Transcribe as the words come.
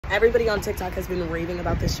Everybody on TikTok has been raving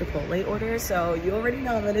about this Chipotle order, so you already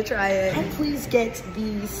know I'm gonna try it. Can I please get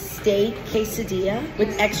the steak quesadilla with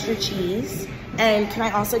extra cheese? And can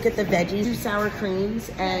I also get the veggies, 2 sour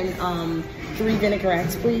creams, and 3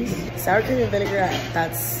 vinaigrettes, please? Sour cream and vinaigrette,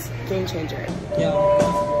 that's game changer. Yo,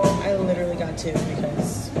 I literally got 2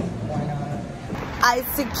 because why not? I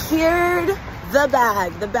secured the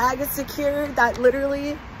bag. The bag is secured. That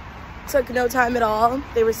literally took no time at all.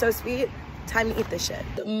 They were so sweet. Time to eat this shit.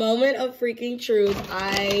 The moment of freaking truth.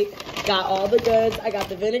 I got all the goods. I got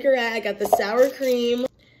the vinaigrette. I got the sour cream.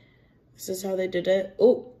 This is how they did it.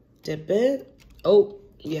 Oh, dip it. Oh,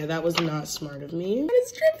 yeah, that was not smart of me.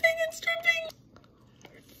 It's dripping, it's dripping.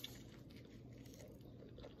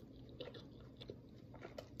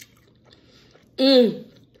 Mm.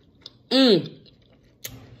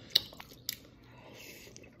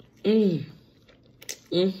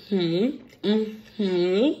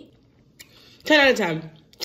 10 out of 10.